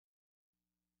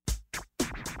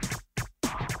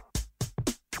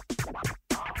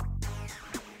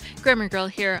Grammar Girl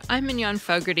here. I'm Mignon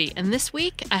Fogarty, and this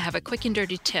week I have a quick and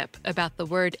dirty tip about the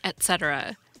word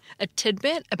etc., a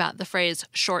tidbit about the phrase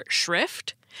short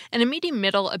shrift, and a meaty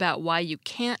middle about why you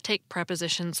can't take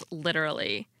prepositions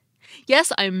literally.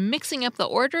 Yes, I'm mixing up the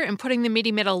order and putting the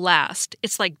meaty middle last.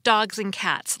 It's like dogs and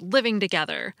cats living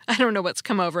together. I don't know what's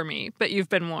come over me, but you've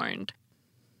been warned.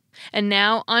 And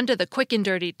now, on to the quick and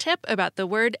dirty tip about the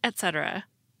word etc.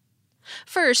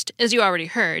 First, as you already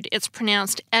heard, it's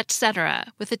pronounced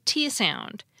etc. with a T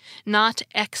sound, not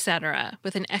etc.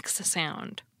 with an X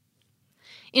sound.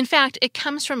 In fact, it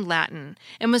comes from Latin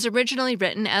and was originally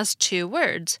written as two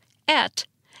words, et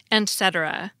and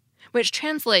cetera, which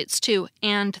translates to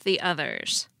and the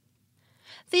others.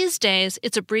 These days,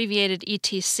 it's abbreviated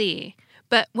etc.,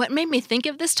 but what made me think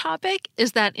of this topic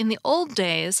is that in the old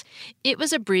days, it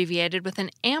was abbreviated with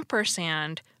an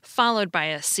ampersand followed by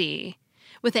a C,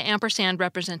 with the ampersand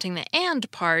representing the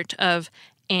and part of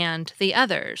and the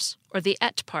others, or the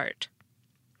et part.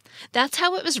 That's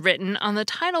how it was written on the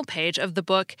title page of the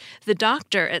book The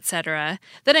Doctor, Etc.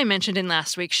 that I mentioned in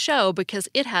last week's show because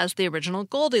it has the original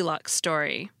Goldilocks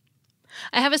story.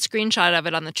 I have a screenshot of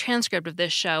it on the transcript of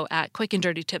this show at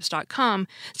quickanddirtytips.com,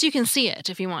 so you can see it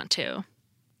if you want to.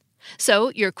 So,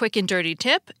 your quick and dirty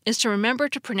tip is to remember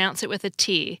to pronounce it with a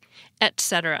T,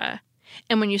 etc.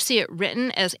 And when you see it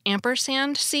written as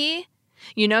ampersand C,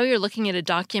 you know you're looking at a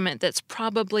document that's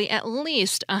probably at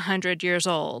least 100 years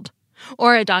old,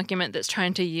 or a document that's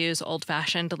trying to use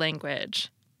old-fashioned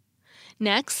language.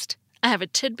 Next, I have a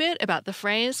tidbit about the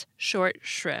phrase short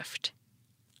shrift.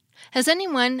 Has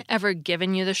anyone ever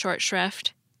given you the short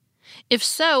shrift? If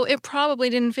so, it probably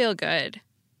didn't feel good.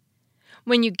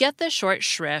 When you get the short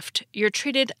shrift, you're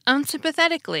treated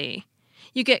unsympathetically.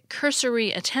 You get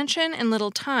cursory attention and little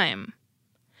time.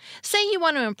 Say you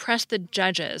want to impress the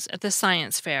judges at the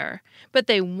science fair, but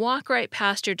they walk right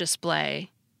past your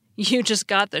display. You just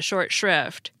got the short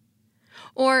shrift.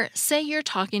 Or say you're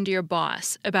talking to your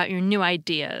boss about your new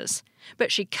ideas,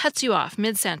 but she cuts you off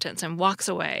mid-sentence and walks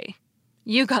away.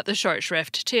 You got the short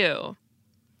shrift, too.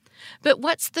 But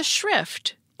what's the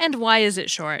shrift, and why is it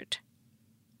short?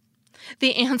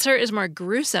 The answer is more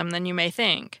gruesome than you may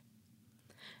think.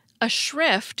 A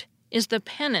shrift is the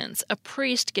penance a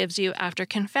priest gives you after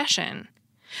confession.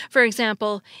 For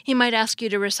example, he might ask you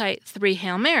to recite 3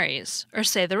 Hail Marys or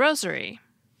say the Rosary.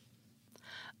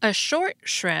 A short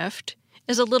shrift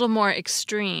is a little more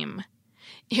extreme.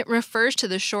 It refers to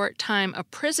the short time a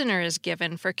prisoner is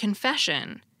given for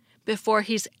confession before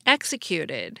he's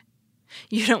executed.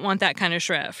 You don't want that kind of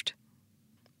shrift.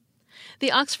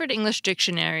 The Oxford English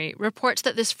Dictionary reports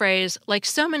that this phrase, like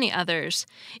so many others,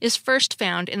 is first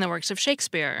found in the works of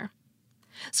Shakespeare.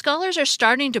 Scholars are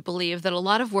starting to believe that a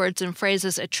lot of words and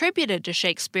phrases attributed to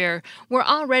Shakespeare were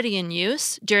already in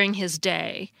use during his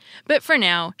day, but for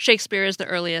now, Shakespeare is the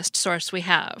earliest source we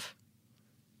have.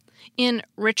 In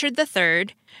Richard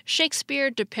III,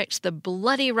 Shakespeare depicts the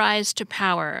bloody rise to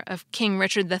power of King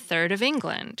Richard III of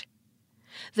England.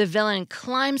 The villain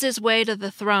climbs his way to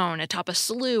the throne atop a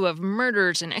slew of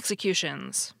murders and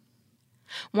executions.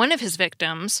 One of his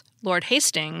victims, Lord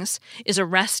Hastings, is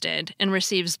arrested and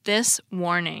receives this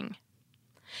warning.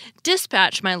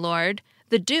 "Dispatch, my lord,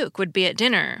 the Duke would be at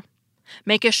dinner.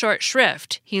 Make a short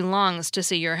shrift, he longs to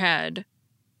see your head."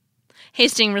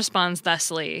 Hastings responds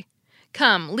thusly,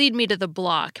 "Come, lead me to the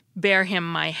block, bear him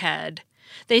my head.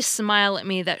 They smile at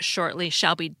me that shortly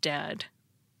shall be dead."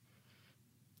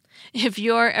 If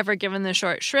you're ever given the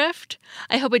short shrift,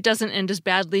 I hope it doesn't end as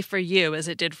badly for you as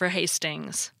it did for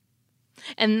Hastings.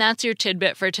 And that's your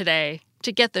tidbit for today.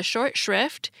 To get the short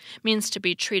shrift means to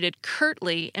be treated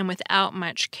curtly and without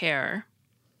much care.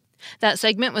 That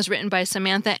segment was written by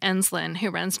Samantha Enslin, who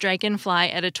runs Dragonfly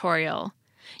Editorial.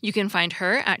 You can find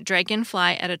her at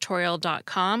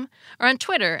dragonflyeditorial.com or on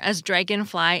Twitter as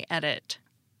DragonflyEdit.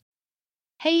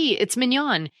 Hey, it's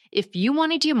Mignon. If you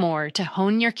want to do more to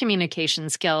hone your communication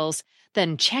skills,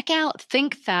 then check out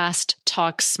Think Fast,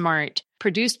 Talk Smart,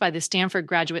 produced by the Stanford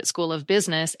Graduate School of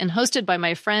Business and hosted by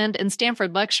my friend and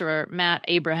Stanford lecturer, Matt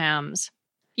Abrahams.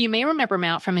 You may remember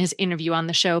Matt from his interview on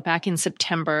the show back in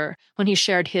September when he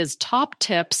shared his top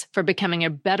tips for becoming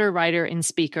a better writer and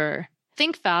speaker.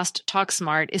 Think Fast, Talk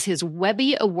Smart is his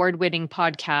Webby award-winning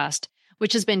podcast,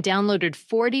 which has been downloaded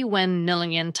 41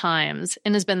 million times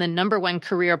and has been the #1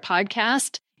 career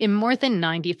podcast in more than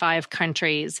 95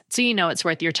 countries, so you know it's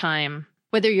worth your time.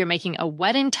 Whether you're making a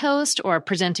wedding toast or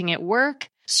presenting at work,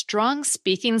 strong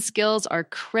speaking skills are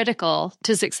critical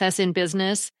to success in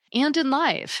business and in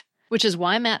life, which is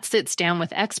why Matt sits down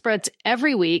with experts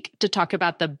every week to talk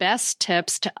about the best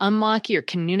tips to unlock your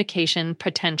communication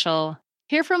potential.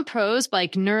 Hear from pros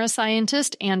like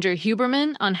neuroscientist Andrew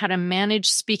Huberman on how to manage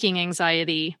speaking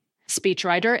anxiety,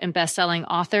 speechwriter and best-selling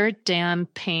author Dan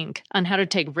Pink on how to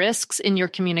take risks in your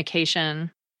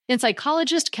communication, and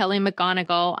psychologist Kelly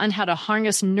McGonigal on how to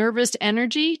harness nervous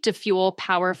energy to fuel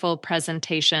powerful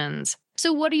presentations.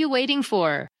 So what are you waiting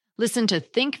for? Listen to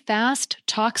Think Fast,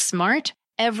 Talk Smart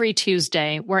every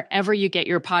Tuesday wherever you get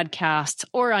your podcasts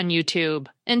or on YouTube.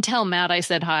 And tell Matt I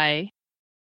said hi.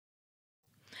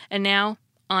 And now,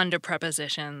 on to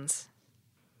prepositions.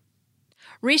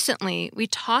 Recently, we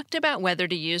talked about whether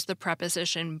to use the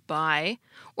preposition by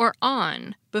or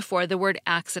on before the word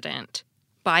accident,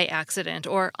 by accident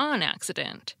or on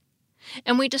accident.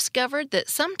 And we discovered that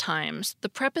sometimes the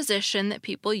preposition that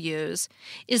people use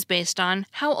is based on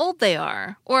how old they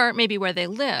are, or maybe where they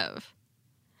live.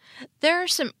 There are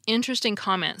some interesting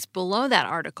comments below that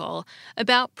article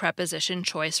about preposition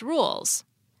choice rules,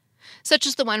 such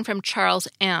as the one from Charles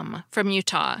M. from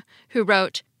Utah, who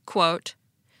wrote, quote,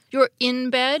 "You're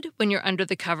in bed when you're under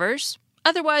the covers,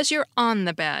 otherwise you're on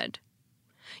the bed.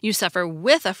 You suffer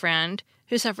with a friend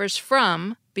who suffers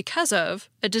from, because of,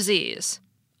 a disease,"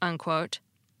 unquote.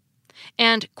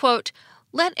 And, quote,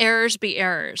 "Let errors be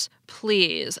errors,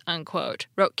 please," unquote,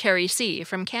 wrote Carrie C.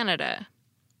 from Canada.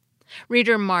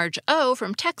 Reader Marge O.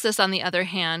 from Texas, on the other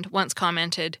hand, once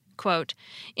commented, quote,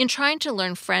 "In trying to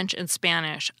learn French and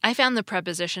Spanish, I found the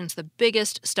prepositions the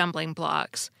biggest stumbling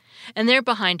blocks, and they're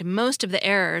behind most of the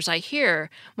errors I hear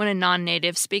when a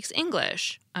non-native speaks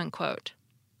English," unquote.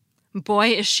 Boy,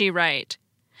 is she right.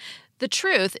 The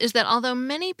truth is that although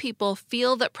many people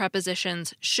feel that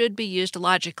prepositions should be used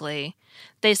logically,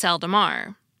 they seldom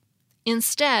are.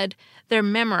 Instead, they're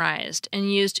memorized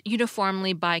and used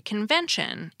uniformly by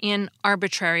convention in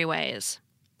arbitrary ways.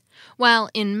 While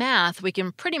in math we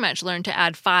can pretty much learn to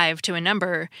add 5 to a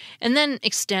number and then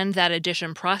extend that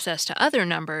addition process to other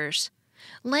numbers,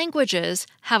 languages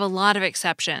have a lot of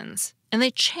exceptions, and they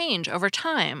change over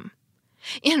time.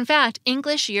 In fact,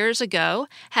 English years ago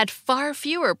had far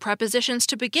fewer prepositions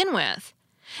to begin with,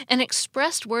 and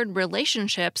expressed word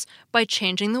relationships by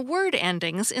changing the word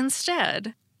endings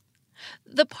instead.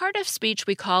 The part of speech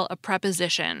we call a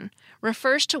preposition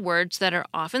refers to words that are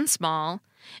often small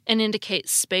and indicate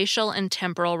spatial and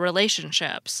temporal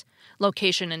relationships,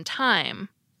 location and time,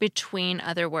 between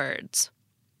other words.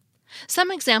 Some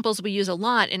examples we use a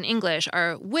lot in English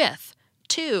are with,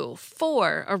 to,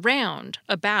 for, around,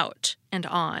 about, and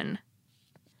on.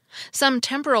 Some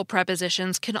temporal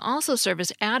prepositions can also serve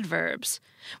as adverbs,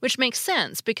 which makes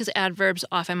sense because adverbs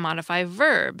often modify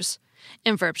verbs,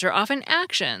 and verbs are often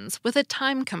actions with a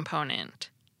time component.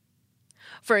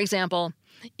 For example,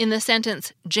 in the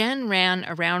sentence, "Jen ran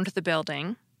around the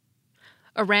building,"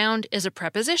 around is a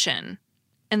preposition,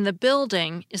 and the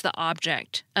building is the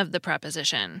object of the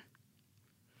preposition.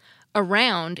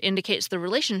 Around indicates the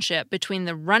relationship between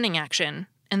the running action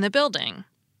and the building.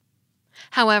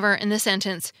 However, in the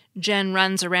sentence, "Jen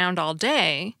runs around all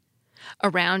day,"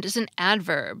 around is an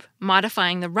adverb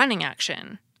modifying the running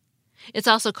action. It's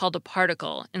also called a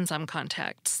particle in some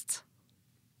contexts.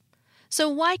 So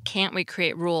why can't we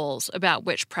create rules about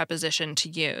which preposition to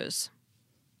use?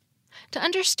 To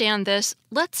understand this,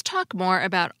 let's talk more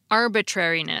about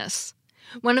arbitrariness,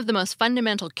 one of the most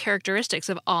fundamental characteristics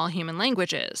of all human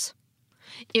languages.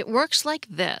 It works like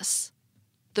this.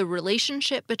 The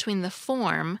relationship between the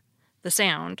form, the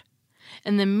sound,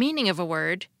 and the meaning of a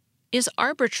word is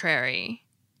arbitrary.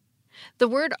 The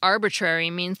word arbitrary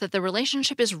means that the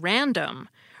relationship is random,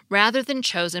 rather than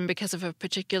chosen because of a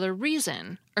particular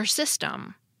reason or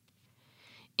system.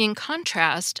 In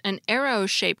contrast, an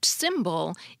arrow-shaped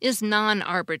symbol is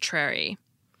non-arbitrary.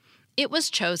 It was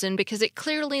chosen because it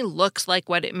clearly looks like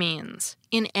what it means,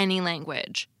 in any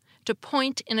language, to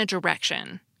point in a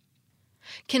direction.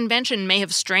 Convention may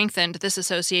have strengthened this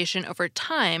association over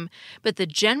time, but the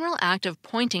general act of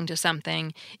pointing to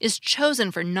something is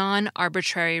chosen for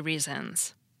non-arbitrary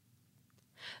reasons.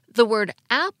 The word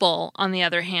apple, on the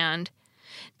other hand,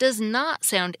 does not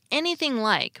sound anything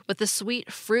like what the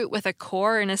sweet fruit with a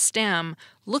core and a stem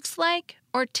looks like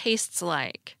or tastes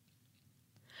like.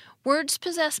 Words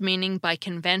possess meaning by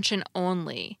convention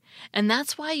only, and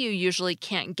that's why you usually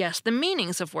can't guess the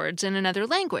meanings of words in another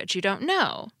language you don't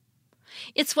know.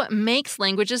 It's what makes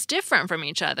languages different from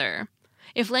each other.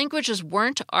 If languages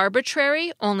weren't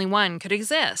arbitrary, only one could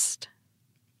exist.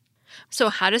 So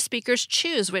how do speakers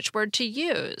choose which word to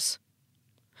use?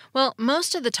 Well,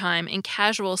 most of the time in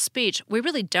casual speech, we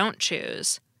really don't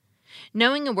choose.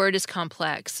 Knowing a word is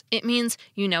complex. It means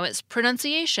you know its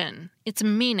pronunciation, its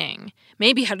meaning,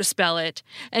 maybe how to spell it,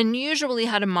 and usually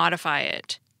how to modify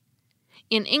it.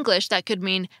 In English, that could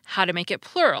mean how to make it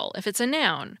plural if it's a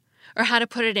noun, or how to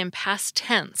put it in past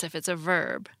tense if it's a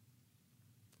verb.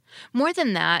 More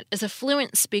than that, as a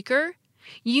fluent speaker,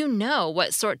 you know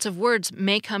what sorts of words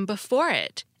may come before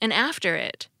it and after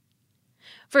it.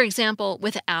 For example,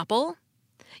 with apple,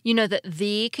 you know that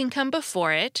the can come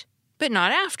before it, but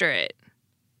not after it.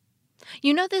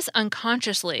 You know this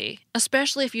unconsciously,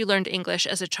 especially if you learned English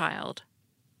as a child.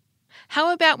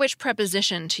 How about which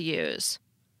preposition to use?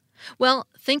 Well,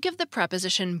 think of the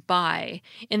preposition by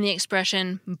in the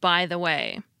expression by the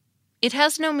way. It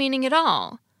has no meaning at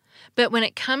all, but when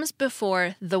it comes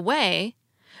before the way,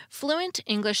 fluent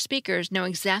English speakers know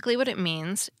exactly what it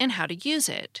means and how to use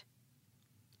it.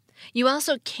 You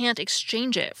also can't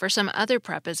exchange it for some other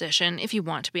preposition if you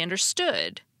want to be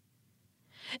understood.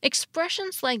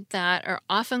 Expressions like that are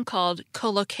often called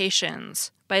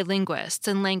collocations by linguists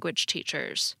and language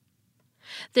teachers.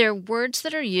 They're words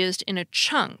that are used in a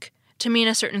chunk to mean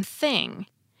a certain thing,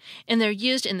 and they're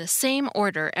used in the same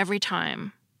order every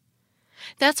time.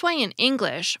 That's why in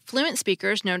English, fluent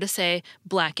speakers know to say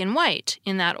black and white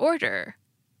in that order.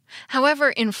 However,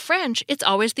 in French, it's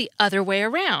always the other way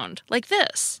around, like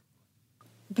this.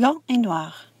 Blanc et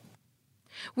noir.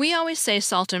 We always say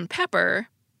salt and pepper,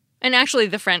 and actually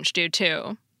the French do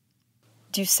too.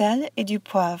 Du sel et du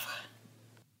poivre.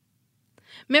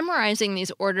 Memorizing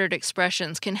these ordered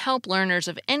expressions can help learners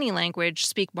of any language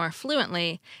speak more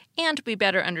fluently and be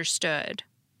better understood.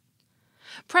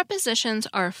 Prepositions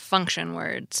are function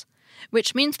words,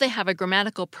 which means they have a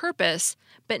grammatical purpose,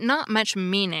 but not much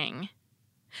meaning.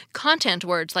 Content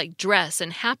words like dress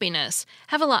and happiness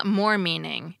have a lot more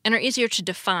meaning and are easier to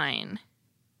define.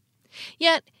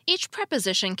 Yet, each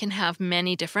preposition can have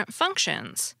many different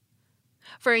functions.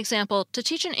 For example, to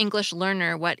teach an English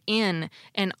learner what in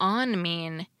and on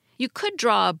mean, you could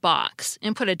draw a box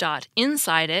and put a dot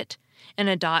inside it and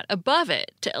a dot above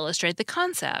it to illustrate the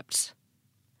concepts.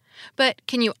 But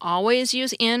can you always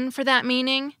use in for that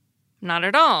meaning? Not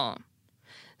at all.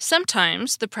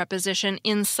 Sometimes the preposition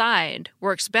inside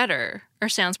works better or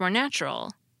sounds more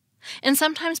natural. And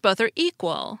sometimes both are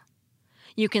equal.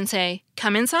 You can say,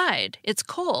 come inside, it's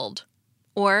cold,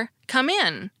 or come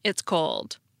in, it's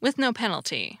cold, with no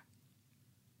penalty.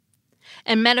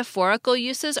 And metaphorical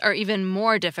uses are even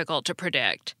more difficult to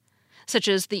predict, such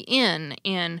as the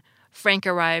in Frank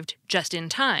arrived just in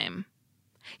time.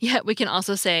 Yet we can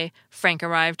also say Frank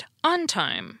arrived on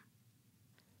time.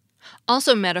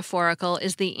 Also metaphorical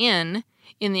is the in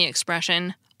the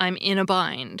expression I'm in a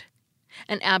bind,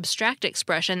 an abstract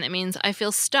expression that means I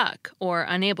feel stuck or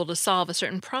unable to solve a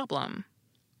certain problem.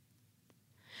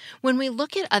 When we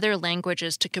look at other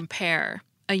languages to compare,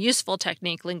 a useful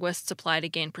technique linguists apply to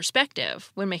gain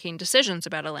perspective when making decisions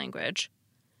about a language,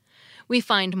 we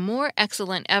find more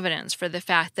excellent evidence for the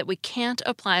fact that we can't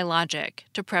apply logic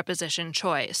to preposition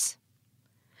choice.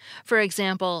 For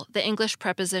example, the English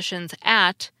prepositions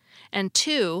at and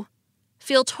to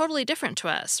feel totally different to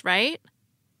us, right?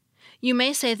 You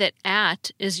may say that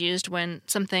at is used when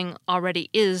something already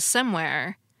is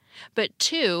somewhere, but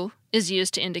to is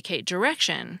used to indicate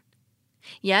direction.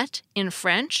 Yet, in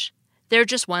French, they're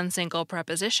just one single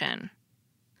preposition.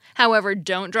 However,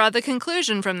 don't draw the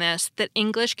conclusion from this that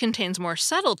English contains more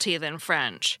subtlety than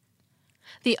French.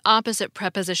 The opposite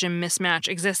preposition mismatch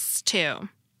exists too.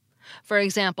 For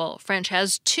example, French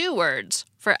has two words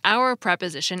for our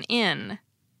preposition in.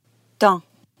 Dans.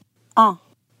 En.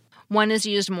 One is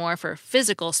used more for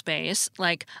physical space,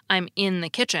 like I'm in the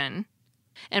kitchen,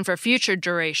 and for future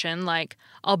duration, like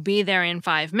I'll be there in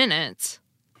 5 minutes.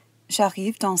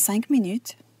 J'arrive dans 5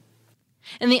 minutes.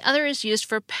 And the other is used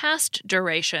for past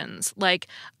durations, like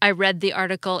I read the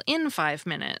article in 5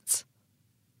 minutes.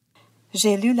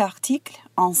 J'ai lu l'article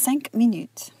en 5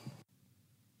 minutes.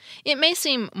 It may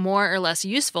seem more or less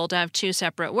useful to have two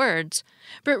separate words,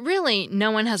 but really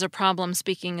no one has a problem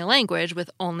speaking a language with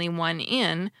only one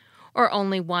in or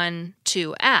only one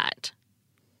to at.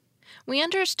 We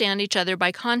understand each other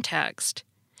by context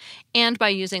and by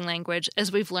using language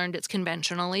as we've learned it's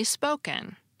conventionally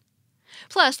spoken.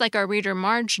 Plus, like our reader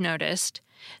Marge noticed,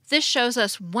 this shows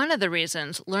us one of the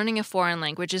reasons learning a foreign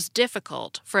language is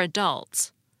difficult for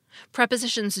adults.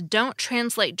 Prepositions don't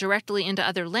translate directly into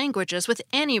other languages with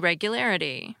any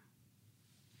regularity.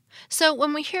 So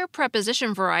when we hear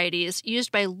preposition varieties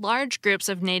used by large groups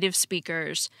of native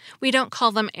speakers, we don't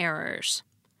call them errors.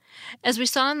 As we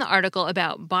saw in the article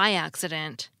about by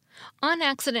accident, on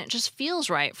accident just feels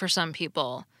right for some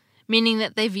people, meaning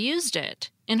that they've used it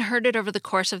and heard it over the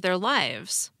course of their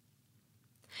lives.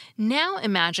 Now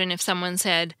imagine if someone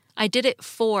said, I did it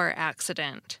for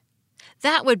accident.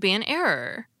 That would be an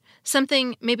error,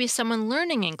 something maybe someone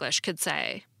learning English could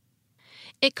say.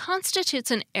 It constitutes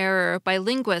an error by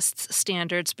linguists'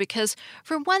 standards because,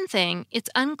 for one thing, it's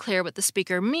unclear what the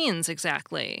speaker means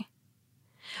exactly.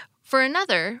 For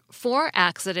another, for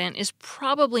accident is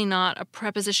probably not a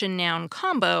preposition-noun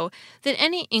combo that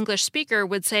any English speaker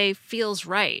would say feels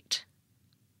right.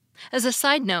 As a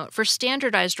side note, for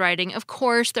standardized writing, of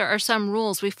course, there are some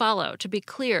rules we follow to be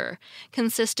clear,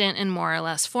 consistent, and more or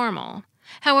less formal.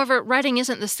 However, writing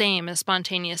isn't the same as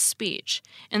spontaneous speech,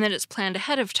 in that it's planned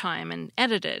ahead of time and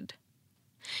edited.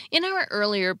 In our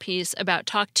earlier piece about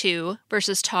talk to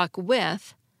versus talk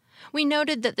with, we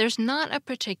noted that there's not a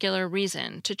particular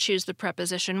reason to choose the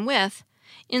preposition with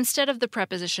instead of the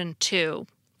preposition to,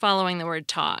 following the word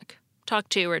talk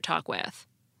to or talk with,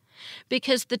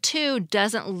 because the to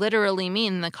doesn't literally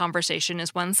mean the conversation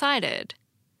is one-sided.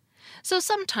 So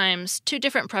sometimes two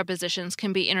different prepositions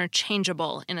can be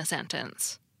interchangeable in a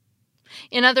sentence.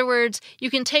 In other words,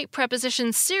 you can take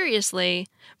prepositions seriously,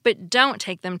 but don't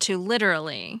take them too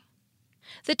literally.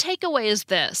 The takeaway is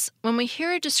this: when we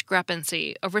hear a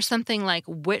discrepancy over something like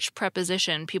which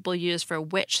preposition people use for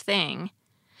which thing,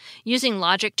 using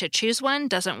logic to choose one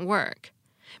doesn't work,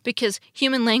 because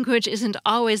human language isn't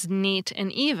always neat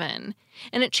and even,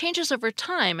 and it changes over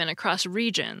time and across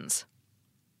regions.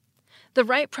 The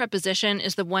right preposition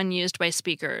is the one used by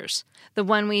speakers, the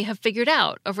one we have figured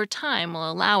out over time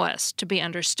will allow us to be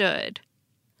understood.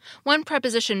 One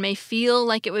preposition may feel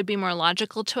like it would be more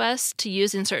logical to us to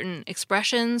use in certain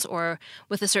expressions or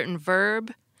with a certain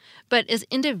verb, but as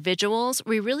individuals,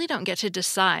 we really don't get to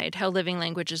decide how living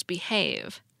languages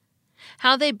behave.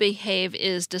 How they behave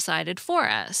is decided for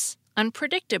us,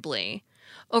 unpredictably,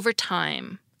 over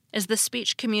time, as the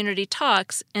speech community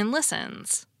talks and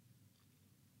listens.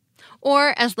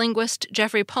 Or, as linguist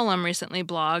Jeffrey Pullum recently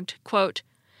blogged, quote,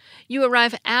 "You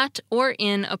arrive at or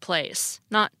in a place,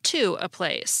 not to a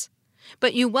place.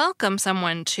 But you welcome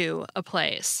someone to a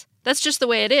place. That's just the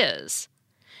way it is.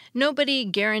 Nobody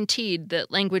guaranteed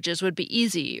that languages would be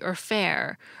easy or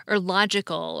fair or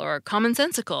logical or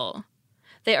commonsensical.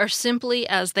 They are simply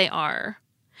as they are.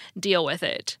 Deal with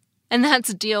it. And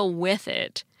that's deal with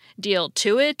it. Deal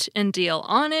to it and deal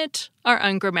on it are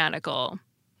ungrammatical.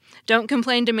 Don't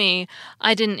complain to me.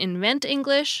 I didn't invent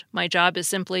English. My job is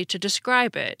simply to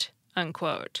describe it."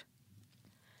 Unquote.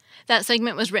 That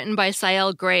segment was written by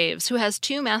Sael Graves, who has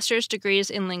 2 master's degrees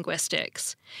in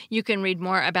linguistics. You can read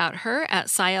more about her at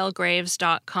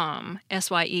SaelGraves.com,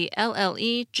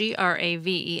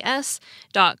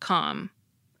 SYELLEGRAVES.com.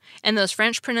 And those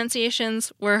French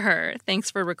pronunciations were her. Thanks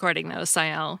for recording those,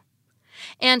 Sael.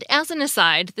 And as an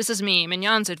aside, this is me,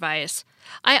 Mignon's advice,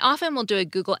 I often will do a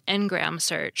Google Ngram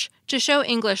search to show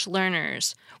English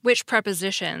learners which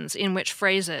prepositions in which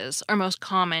phrases are most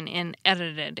common in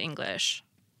edited English.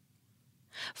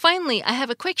 Finally, I have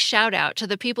a quick shout-out to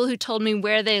the people who told me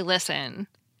where they listen.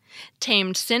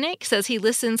 Tamed Cynic says he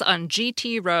listens on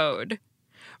GT Road.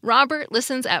 Robert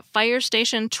listens at Fire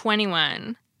Station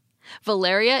 21.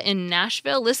 Valeria in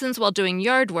Nashville listens while doing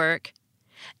yard work.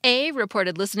 A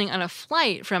reported listening on a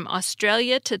flight from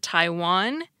Australia to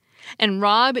Taiwan. And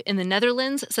Rob in the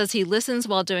Netherlands says he listens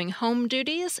while doing home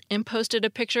duties and posted a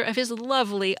picture of his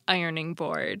lovely ironing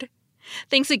board.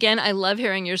 Thanks again. I love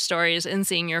hearing your stories and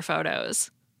seeing your photos.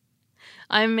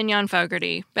 I'm Mignon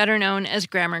Fogarty, better known as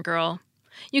Grammar Girl.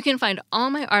 You can find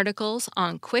all my articles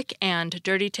on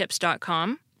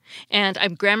quickanddirtytips.com, and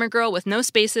I'm Grammar Girl with no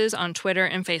spaces on Twitter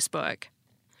and Facebook.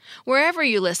 Wherever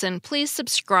you listen, please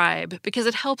subscribe because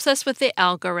it helps us with the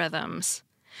algorithms.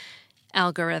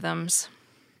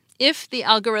 If the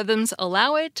algorithms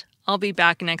allow it, I'll be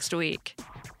back next week.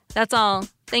 That's all.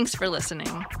 Thanks for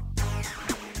listening.